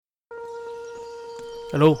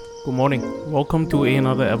Hello, good morning. Welcome to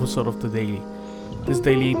another episode of The Daily. This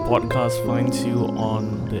daily podcast finds you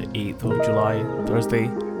on the 8th of July, Thursday.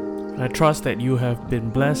 And I trust that you have been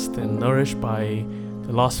blessed and nourished by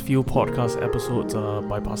the last few podcast episodes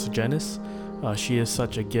by Pastor Janice. She is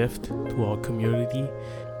such a gift to our community.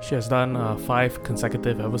 She has done 5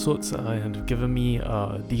 consecutive episodes and given me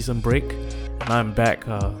a decent break. And I'm back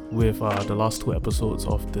with the last 2 episodes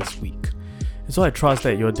of this week. And so I trust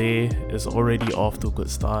that your day is already off to a good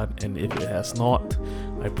start, and if it has not,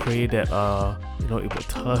 I pray that it will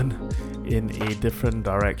turn in a different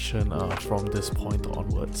direction from this point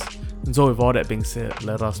onwards. And so with all that being said,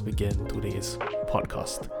 let us begin today's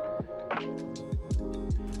podcast.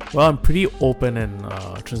 Well, I'm pretty open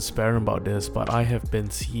and transparent about this, but I have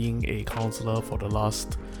been seeing a counselor for the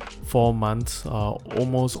last 4 months,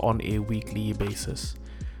 almost on a weekly basis.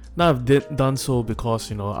 Now I've done so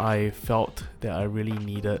because I felt that I really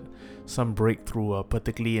needed some breakthrough,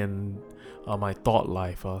 particularly in my thought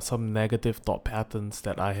life, some negative thought patterns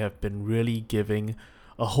that I have been really giving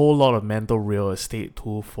a whole lot of mental real estate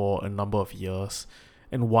to for a number of years,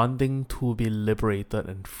 and wanting to be liberated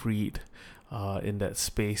and freed in that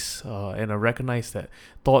space. And I recognize that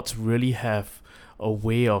thoughts really have a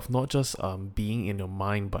way of not just being in your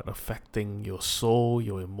mind, but affecting your soul,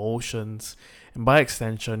 your emotions, and by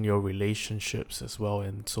extension your relationships as well.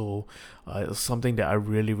 And so it's something that I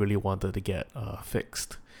really wanted to get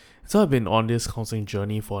fixed. So I've been on this counseling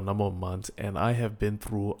journey for a number of months, and I have been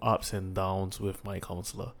through ups and downs with my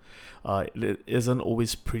counselor. It isn't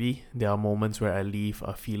always pretty. There are moments where I leave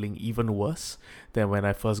feeling even worse than when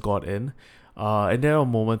I first got in. And there are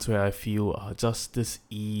moments where I feel just this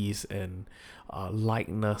ease and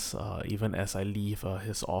lightness, even as I leave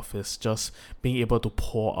his office, just being able to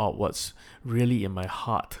pour out what's really in my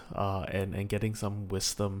heart, and getting some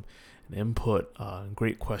wisdom and input,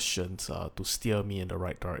 great questions to steer me in the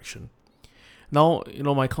right direction. Now,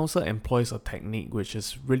 my counselor employs a technique which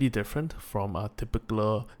is really different from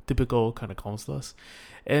typical kind of counselors.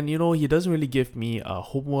 And, he doesn't really give me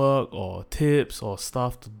homework or tips or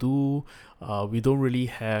stuff to do. We don't really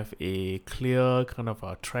have a clear kind of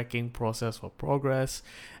a tracking process for progress.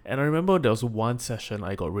 And I remember there was one session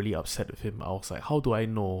I got really upset with him. I was like, how do I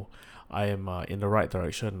know I am in the right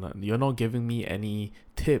direction? You're not giving me any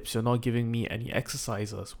tips. You're not giving me any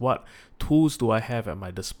exercises. What tools do I have at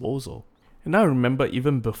my disposal? And I remember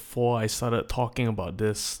even before I started talking about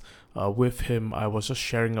this with him, I was just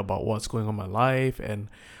sharing about what's going on in my life and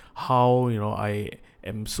how, I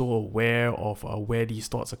am so aware of where these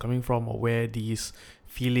thoughts are coming from, or where these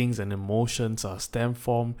feelings and emotions stem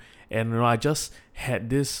from. And I just had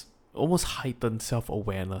this almost heightened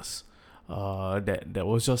self-awareness that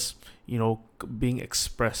was just, being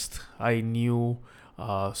expressed. I knew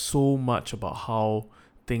so much about how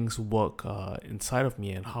things work inside of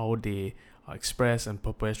me and how they express and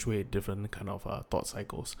perpetuate different kind of thought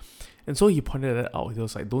cycles. And so he pointed that out. He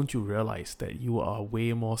was like, don't you realize that you are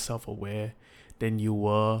way more self-aware than you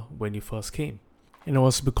were when you first came? And it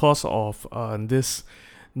was because of this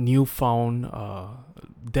newfound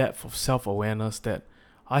depth of self-awareness that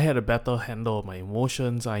I had a better handle of my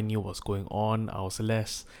emotions. I knew what's going on. I was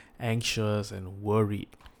less anxious and worried.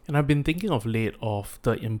 And I've been thinking of late of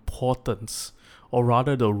the importance, or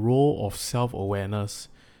rather the role of self-awareness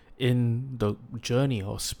in the journey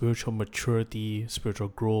of spiritual maturity, spiritual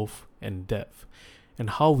growth, and depth, and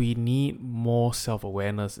how we need more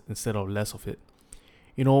self-awareness instead of less of it.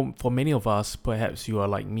 For many of us, perhaps you are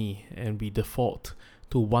like me, and we default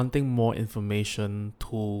to wanting more information,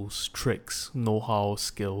 tools, tricks, know-how,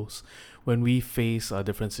 skills when we face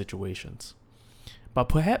different situations. But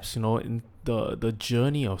perhaps, in the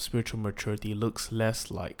journey of spiritual maturity looks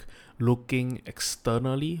less like looking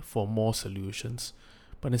externally for more solutions,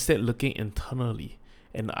 but instead looking internally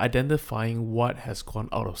and identifying what has gone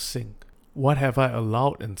out of sync. What have I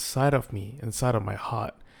allowed inside of me, inside of my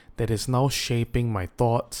heart, that is now shaping my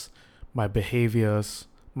thoughts, my behaviors,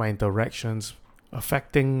 my interactions,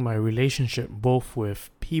 affecting my relationship both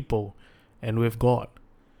with people and with God?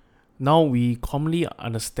 Now we commonly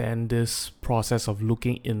understand this process of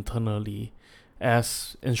looking internally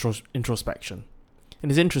as introspection.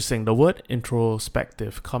 And it's interesting, the word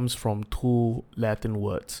introspective comes from 2 Latin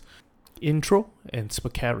words, intro and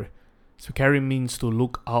specere. Specere means to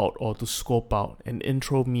look out or to scope out, and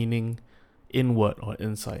intro meaning inward or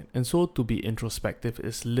inside. And so to be introspective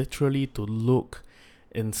is literally to look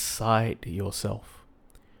inside yourself.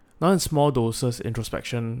 Now in small doses,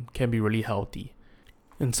 introspection can be really healthy.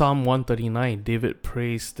 In Psalm 139, David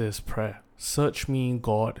prays this prayer: search me,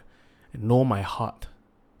 God, and know my heart.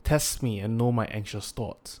 Test me and know my anxious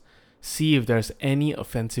thoughts. See if there's any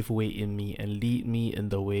offensive way in me, and lead me in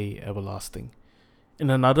the way everlasting. In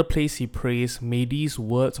another place he prays, may these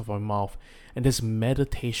words of my mouth and this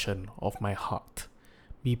meditation of my heart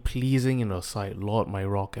be pleasing in your sight, Lord, my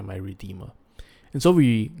rock and my redeemer. And so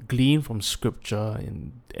we glean from scripture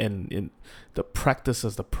and in the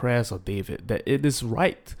practices, the prayers of David, that it is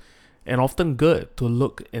right and often good to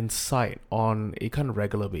look inside on a kind of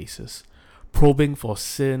regular basis, probing for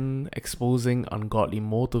sin, exposing ungodly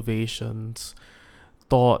motivations,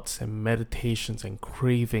 thoughts and meditations and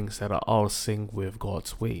cravings that are out of sync with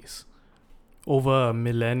God's ways. Over a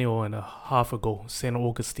millennial and a half ago, St.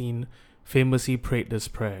 Augustine famously prayed this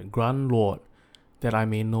prayer: "Grant, Lord, that I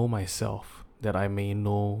may know myself, that I may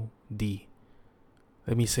know thee."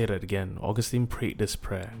 Let me say that again. Augustine prayed this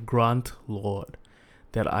prayer: "Grant, Lord,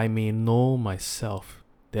 that I may know myself,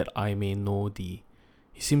 that I may know thee."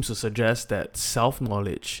 He seems to suggest that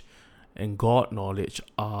self-knowledge and God knowledge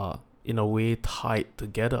are in a way tied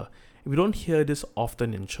together. We don't hear this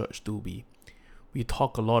often in church, do we? We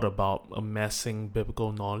talk a lot about amassing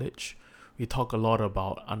biblical knowledge. We talk a lot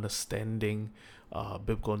about understanding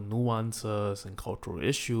biblical nuances and cultural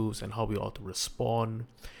issues and how we ought to respond.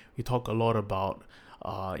 We talk a lot about,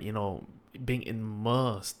 being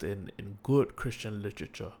immersed in good Christian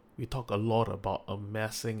literature. We talk a lot about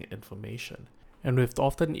amassing information. And we've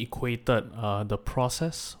often equated the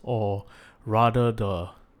process, or rather the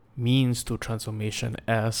means to transformation,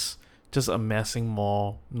 as just amassing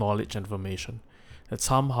more knowledge and information. That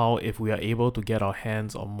somehow if we are able to get our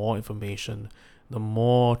hands on more information, the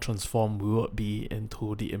more transformed we would be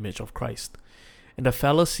into the image of Christ. And the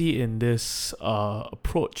fallacy in this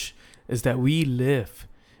approach is that we live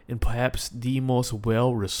in perhaps the most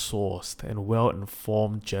well-resourced and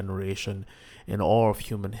well-informed generation in all of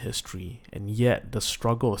human history, and yet the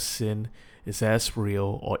struggle of sin is as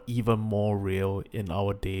real or even more real in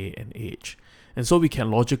our day and age. And so we can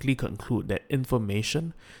logically conclude that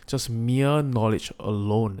information, just mere knowledge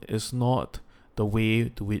alone, is not the way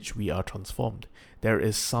to which we are transformed. There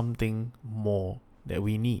is something more that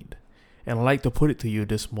we need. And I'd like to put it to you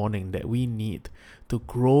this morning that we need to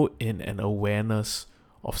grow in an awareness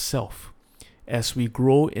of self. As we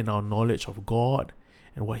grow in our knowledge of God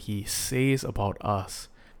and what He says about us,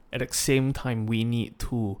 at the same time we need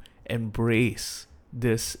to embrace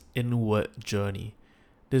this inward journey,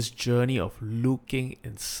 this journey of looking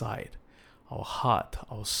inside our heart,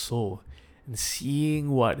 our soul, and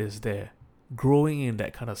seeing what is there, growing in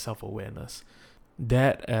that kind of self-awareness.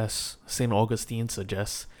 That, as St. Augustine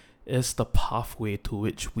suggests, is the pathway to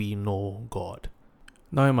which we know God.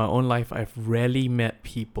 Now, in my own life, I've rarely met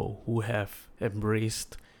people who have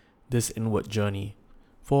embraced this inward journey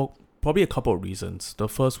for probably a couple of reasons. The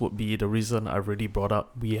first would be the reason I've already brought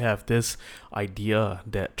up. We have this idea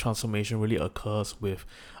that transformation really occurs with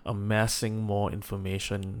amassing more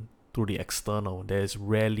information through the external. There's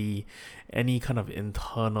rarely any kind of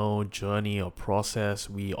internal journey or process.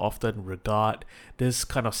 We often regard this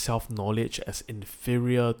kind of self-knowledge as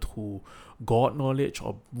inferior to God knowledge,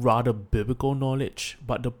 or rather biblical knowledge,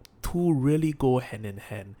 but the two really go hand in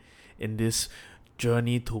hand in this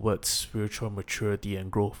journey towards spiritual maturity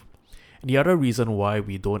and growth. And the other reason why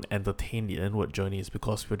we don't entertain the inward journey is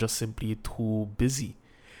because we're just simply too busy.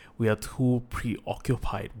 We are too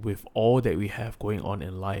preoccupied with all that we have going on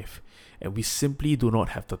in life, and we simply do not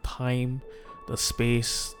have the time, the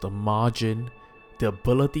space, the margin, the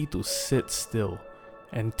ability to sit still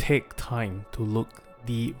and take time to look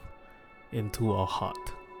deep into our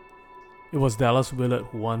heart. It was Dallas Willard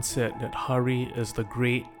who once said that hurry is the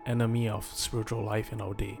great enemy of spiritual life in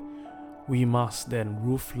our day. We must then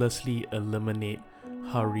ruthlessly eliminate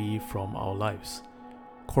hurry from our lives.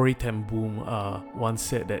 Corrie ten Boom once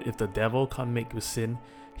said that if the devil can't make you sin,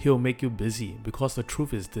 he'll make you busy, because the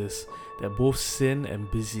truth is this, that both sin and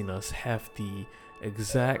busyness have the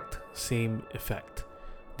exact same effect.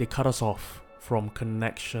 They cut us off from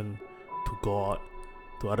connection to God,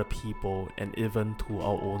 to other people, and even to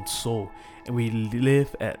our own soul. And we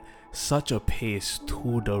live at such a pace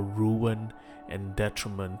to the ruin and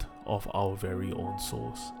detriment of our very own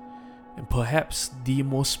souls. And perhaps the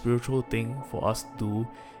most spiritual thing for us to do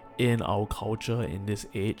in our culture in this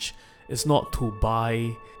age is not to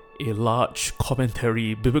buy a large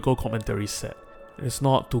biblical commentary set. It is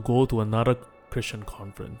not to go to another Christian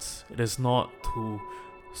conference. It is not to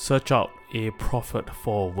search out a prophet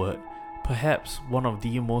for a word. Perhaps one of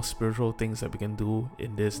the most spiritual things that we can do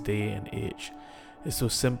in this day and age is to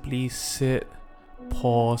simply sit,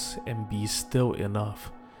 pause, and be still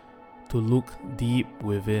enough to look deep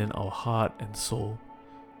within our heart and soul,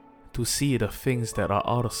 to see the things that are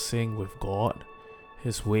out of sync with God,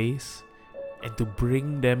 His ways, and to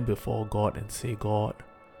bring them before God and say, God,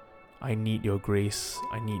 I need your grace,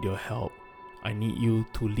 I need your help, I need you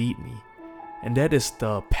to lead me. And that is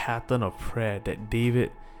the pattern of prayer that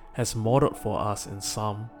David has modeled for us in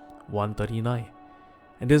Psalm 139.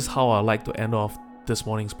 And this is how I like to end off this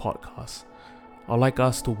morning's podcast. I'd like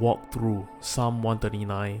us to walk through Psalm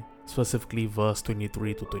 139, specifically verse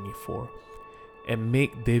 23 to 24, and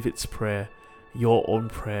make David's prayer your own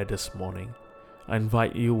prayer this morning. I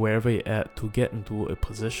invite you, wherever you're at, to get into a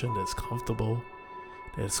position that's comfortable,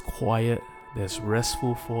 that's quiet, that's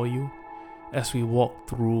restful for you, as we walk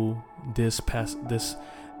through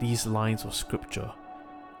these lines of scripture.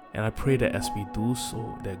 And I pray that as we do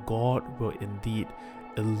so, that God will indeed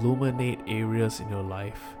illuminate areas in your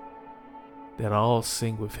life that are all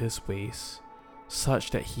sync with His ways,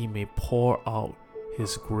 such that He may pour out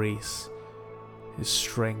His grace, His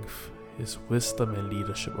strength, His wisdom and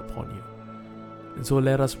leadership upon you. And so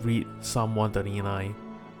let us read Psalm 139,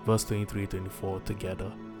 verse 23-24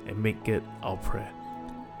 together and make it our prayer.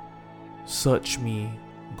 Search me,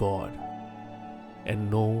 God,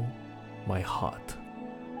 and know my heart.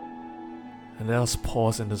 And let us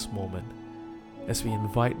pause in this moment as we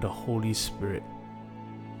invite the Holy Spirit,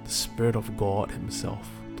 the Spirit of God Himself,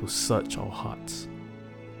 to search our hearts.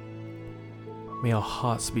 May our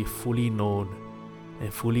hearts be fully known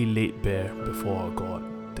and fully laid bare before our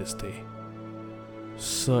God this day.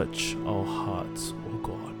 Search our hearts, O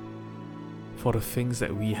God, for the things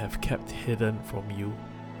that we have kept hidden from you,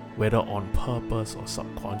 whether on purpose or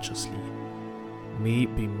subconsciously, may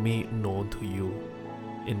be made known to you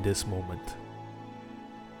in this moment.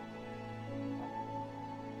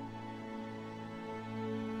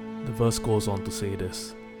 The verse goes on to say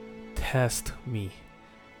this: test me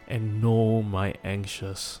and know my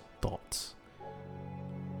anxious thoughts.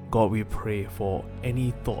 God, we pray for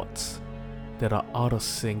any thoughts that are out of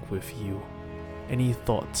sync with you, any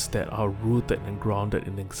thoughts that are rooted and grounded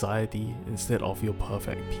in anxiety instead of your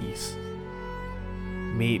perfect peace,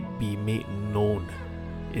 may be made known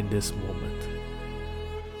in this moment.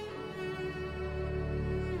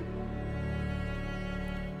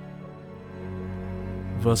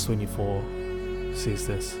 Verse 24 says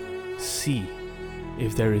this: see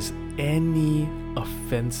if there is any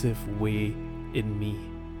offensive way in me,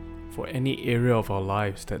 for any area of our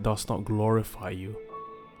lives that does not glorify you,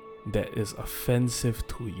 that is offensive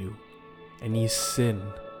to you, any sin.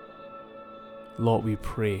 Lord, we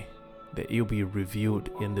pray that it will be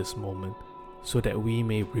revealed in this moment so that we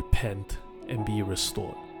may repent and be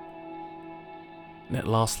restored. That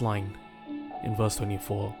last line in verse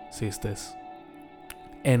 24 says this: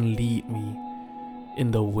 and lead me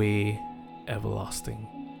in the way everlasting.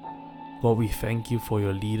 God, we thank you for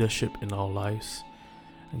your leadership in our lives.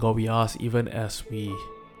 And God, we ask, even as we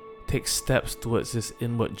take steps towards this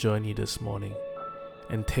inward journey this morning,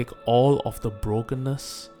 and take all of the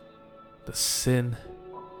brokenness, the sin,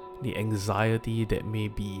 the anxiety that may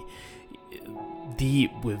be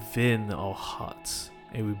deep within our hearts,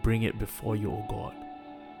 and we bring it before you, O God.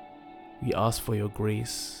 We ask for your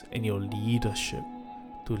grace and your leadership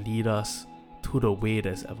to lead us to the way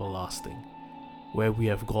that's everlasting, where we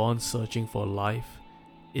have gone searching for life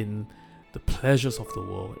in the pleasures of the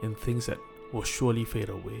world, in things that will surely fade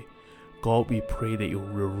away. God, we pray that you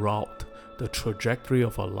reroute the trajectory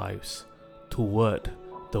of our lives toward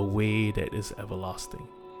the way that is everlasting.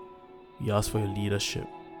 We ask for your leadership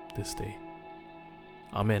this day.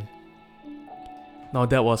 Amen. Now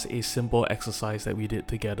that was a simple exercise that we did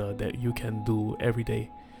together that you can do every day,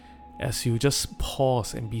 as you just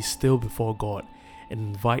pause and be still before God and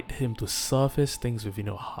invite Him to surface things within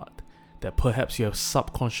your heart that perhaps you have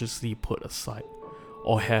subconsciously put aside,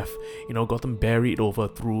 or have gotten buried over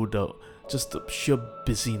through the sheer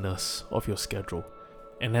busyness of your schedule.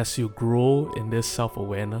 And as you grow in this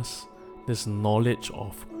self-awareness, this knowledge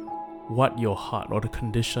of what your heart, or the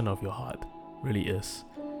condition of your heart, really is,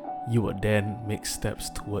 you will then make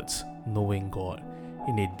steps towards knowing God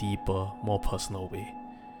in a deeper, more personal way.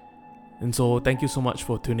 And so thank you so much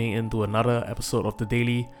for tuning in to another episode of The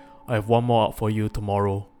Daily. I have one more out for you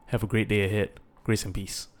tomorrow. Have a great day ahead. Grace and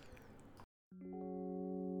peace.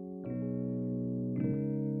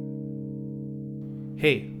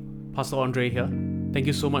 Hey, Pastor Andre here. Thank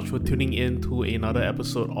you so much for tuning in to another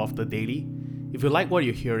episode of The Daily. If you like what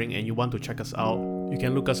you're hearing and you want to check us out, you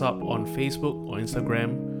can look us up on Facebook or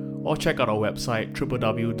Instagram, or check out our website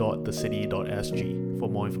www.thecity.sg for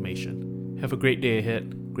more information. Have a great day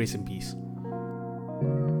ahead. Grace and peace.